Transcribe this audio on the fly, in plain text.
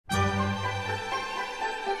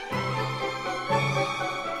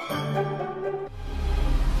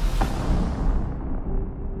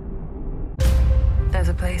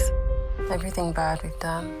Everything bad we've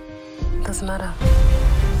done doesn't matter.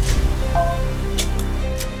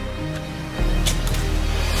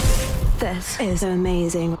 This is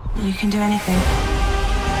amazing. You can do anything.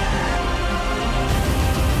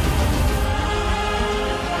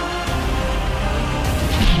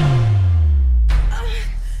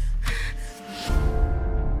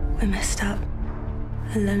 We're messed up.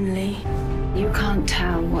 Lonely. You can't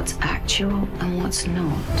tell what's actual and what's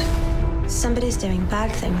not. Somebody's doing bad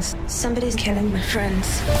things. Somebody's killing my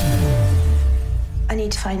friends. I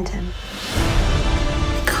need to find him.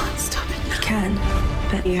 You can't stop it now. You can,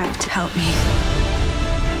 but you have to help me.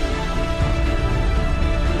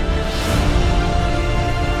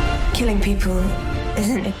 Killing people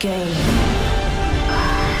isn't a game.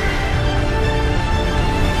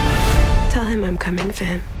 Tell him I'm coming for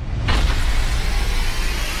him.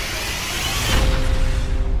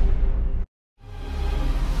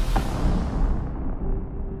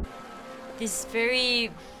 This very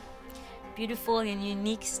beautiful and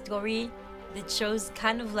unique story that shows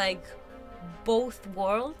kind of like both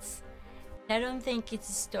worlds. I don't think it's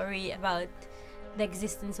a story about the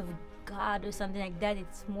existence of God or something like that.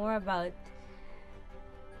 It's more about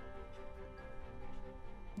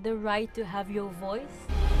the right to have your voice.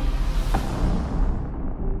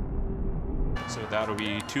 So that'll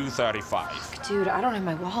be $235. Dude, I don't have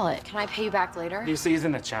my wallet. Can I pay you back later? This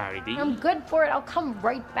isn't a charity. I'm good for it. I'll come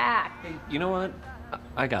right back. Hey, you know what?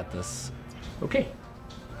 I got this. Okay.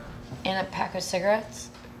 And a pack of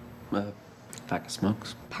cigarettes? Pack of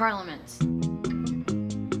smokes. Parliaments.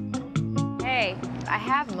 Hey, I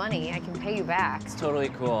have money. I can pay you back. It's totally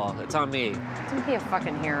cool. It's on me. Don't be a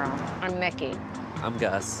fucking hero. I'm Mickey. I'm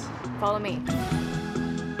Gus. Follow me.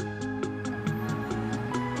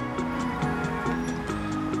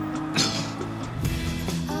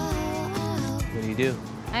 What do you do?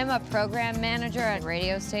 I'm a program manager at a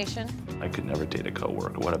radio station. I could never date a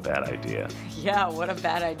coworker. What a bad idea. Yeah, what a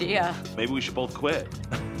bad idea. Maybe we should both quit.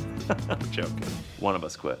 I'm joking. One of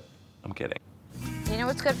us quit. I'm kidding. You know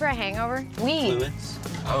what's good for a hangover? Weed. Fluids.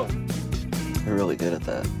 Oh. You're really good at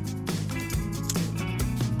that.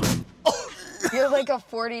 You're like a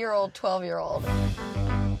 40-year-old, 12-year-old.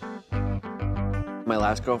 My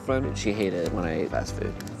last girlfriend, she hated when I ate fast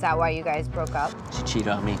food. Is that why you guys broke up? She cheated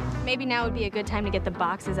on me. Maybe now would be a good time to get the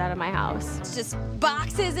boxes out of my house. It's just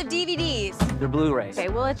boxes of DVDs. They're Blu-rays. Okay,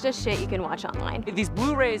 well, it's just shit you can watch online. These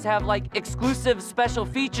Blu-rays have, like, exclusive special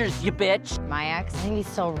features, you bitch. My ex, I think he's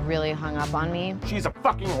still really hung up on me. She's a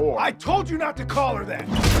fucking whore. I told you not to call her that.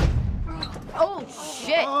 Oh,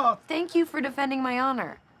 shit. Thank you for defending my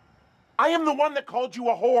honor. I am the one that called you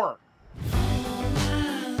a whore.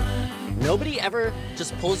 Nobody ever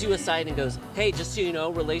just pulls you aside and goes, hey, just so you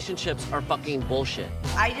know, relationships are fucking bullshit.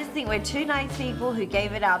 I just think we're two nice people who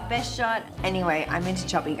gave it our best shot. Anyway, I'm into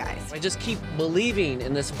chubby guys. I just keep believing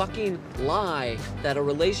in this fucking lie that a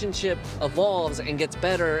relationship evolves and gets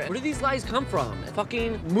better. Where do these lies come from?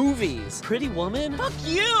 Fucking movies. Pretty Woman? Fuck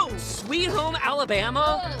you! Sweet Home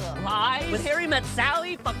Alabama? Ugh. Lies? When Harry Met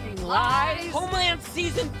Sally? Fucking lies? Homeland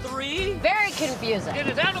Season 3? Very confusing. Get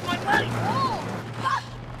it out of my life! Oh, fuck.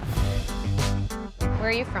 Where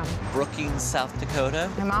are you from? Brookings, South Dakota.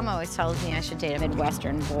 My mom always tells me I should date a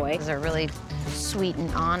Midwestern boy because they're really sweet and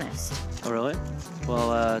honest. Oh, really?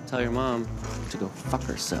 Well, tell your mom to go fuck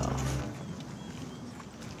herself.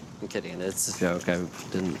 I'm kidding. It's a joke. I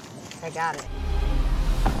didn't. I got it.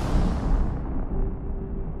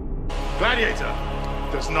 Gladiator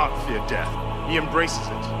does not fear death. He embraces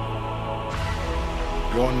it.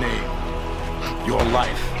 Your name, your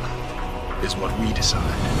life, is what we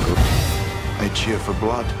decide. They cheer for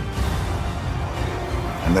blood,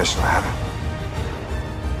 and they shall have it.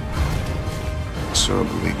 Sora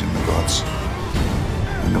believed in the gods,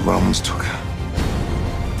 and the Romans took her.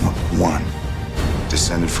 Not one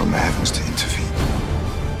descended from the heavens to intervene.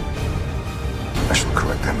 I shall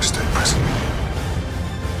correct that mistake presently.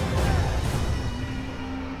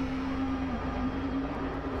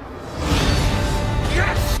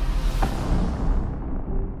 Yes!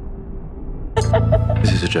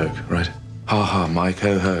 This is a joke, right? Ha ha, Mike,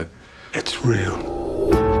 ho ho. It's real.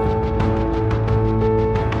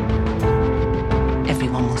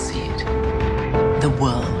 Everyone will see it. The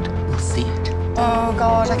world will see it. Oh,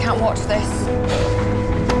 God, I can't watch this.